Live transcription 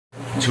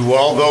To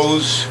all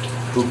those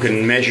who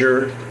can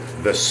measure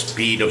the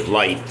speed of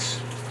light,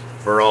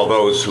 for all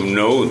those who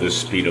know the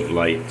speed of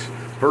light,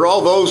 for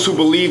all those who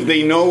believe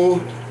they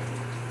know,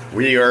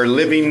 we are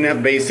living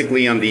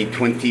basically on the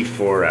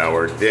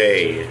 24-hour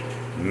day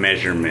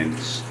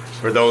measurements.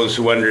 For those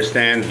who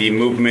understand the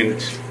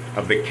movement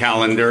of the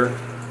calendar,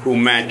 who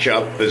match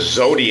up the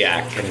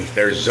zodiac and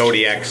their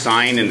zodiac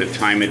sign and the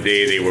time of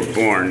day they were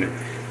born,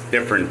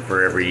 different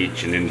for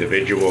each and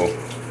individual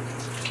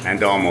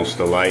and almost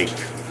alike.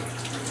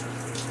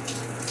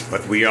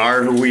 But we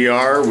are who we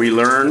are, we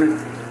learn,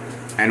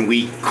 and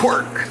we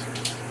cork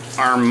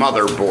our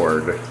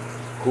motherboard.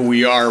 Who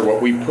we are,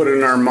 what we put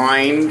in our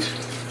mind,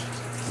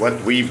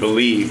 what we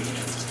believe.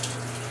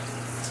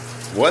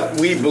 What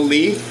we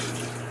believe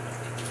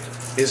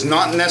is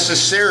not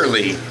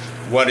necessarily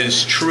what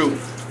is true.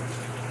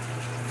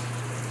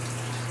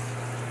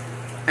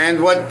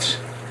 And what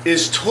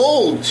is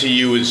told to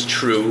you is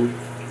true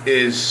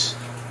is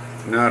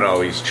not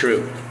always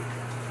true.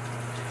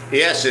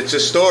 Yes, it's a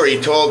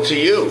story told to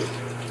you.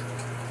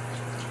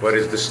 But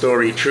is the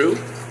story true?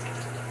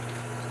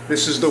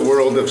 This is the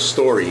world of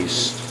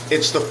stories.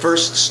 It's the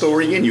first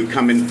story and you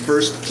come in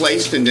first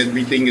place and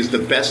everything is the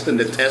best and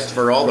the test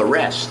for all the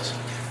rest.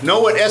 Know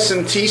what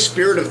S&T,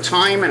 spirit of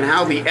time, and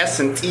how the S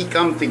and T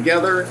come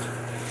together?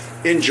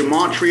 In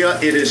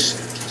gematria, it is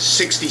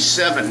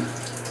 67.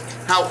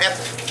 How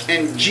F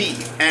and G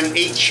and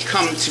H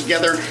come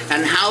together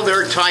and how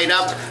they're tied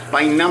up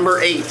by number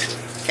 8.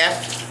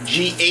 F,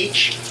 G,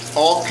 H,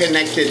 all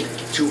connected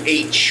to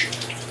H.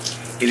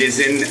 It is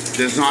in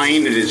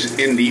design, it is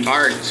in the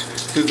art.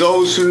 To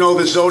those who know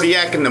the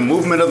zodiac and the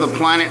movement of the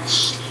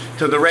planets,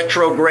 to the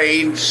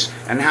retrogrades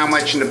and how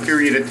much in a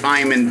period of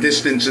time and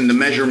distance and the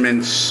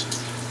measurements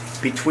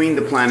between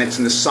the planets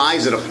and the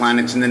size of the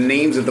planets and the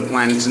names of the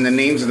planets and the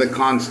names of the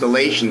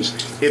constellations,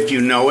 if you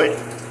know it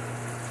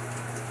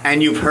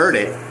and you've heard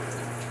it,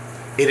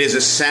 it is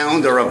a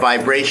sound or a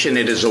vibration,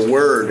 it is a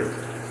word.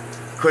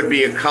 Could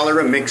be a color,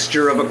 a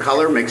mixture of a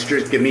color.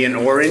 Mixtures, give me an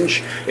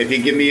orange. If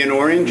you give me an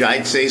orange,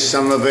 I'd say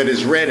some of it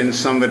is red and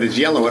some of it is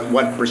yellow. At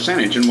what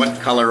percentage and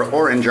what color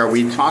orange are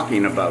we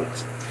talking about?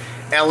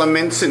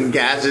 Elements and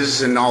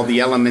gases and all the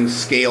elements,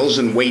 scales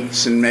and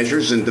weights and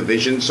measures and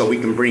divisions, so we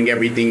can bring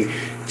everything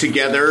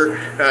together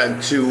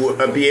to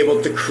be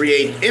able to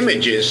create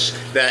images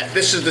that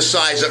this is the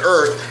size of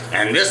Earth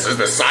and this is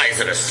the size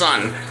of the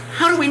sun.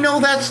 How do we know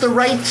that's the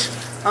right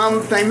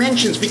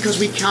dimensions? Because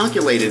we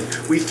calculated.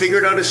 We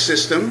figured out a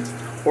system,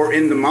 or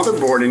in the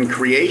motherboard in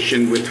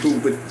creation with who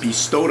was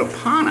bestowed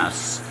upon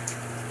us.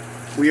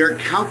 We are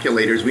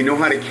calculators. We know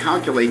how to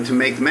calculate to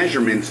make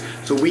measurements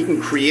so we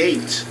can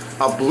create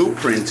a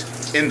blueprint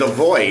in the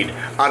void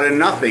out of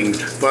nothing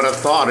but a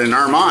thought in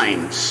our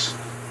minds.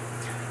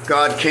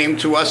 God came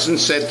to us and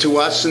said to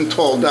us and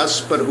told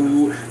us, but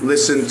who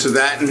listened to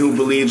that and who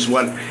believes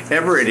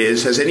whatever it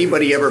is? Has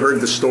anybody ever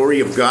heard the story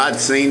of God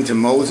saying to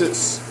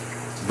Moses,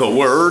 the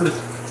Word?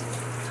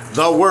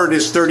 The Word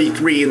is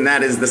 33, and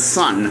that is the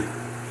Sun.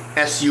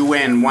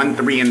 S-U-N, 1,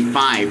 3, and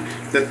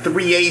 5. The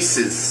three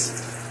aces.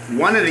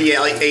 One of the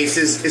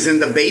aces is in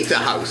the Beta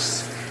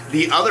house.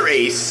 The other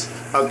ace,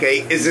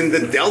 okay, is in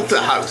the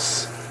Delta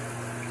house.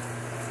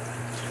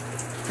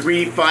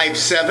 3, 5,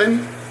 7,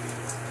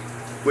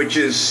 which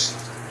is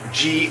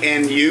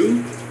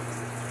G-N-U.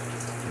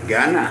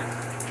 Gana.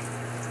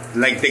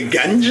 Like the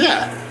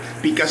ganja.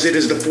 Because it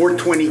is the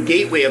 420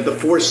 gateway of the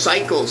 4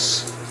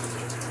 cycles.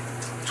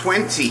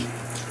 20.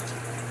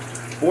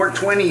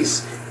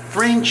 420s.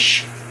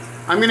 French.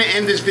 I'm going to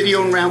end this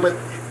video around, but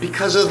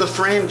because of the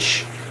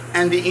French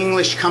and the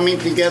English coming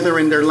together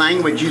in their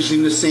language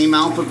using the same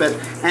alphabet,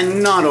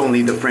 and not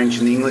only the French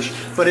and the English,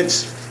 but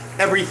it's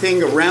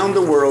everything around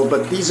the world.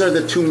 But these are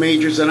the 2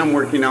 majors that I'm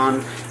working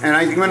on, and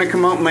I'm going to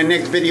come out in my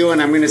next video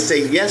and I'm going to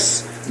say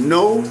yes,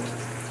 no,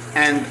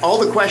 and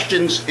all the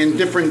questions in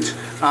different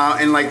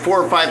in like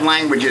 4 or 5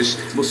 languages.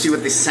 We'll see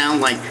what they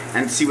sound like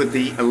and see what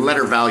the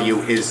letter value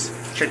is.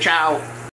 Ciao, ciao.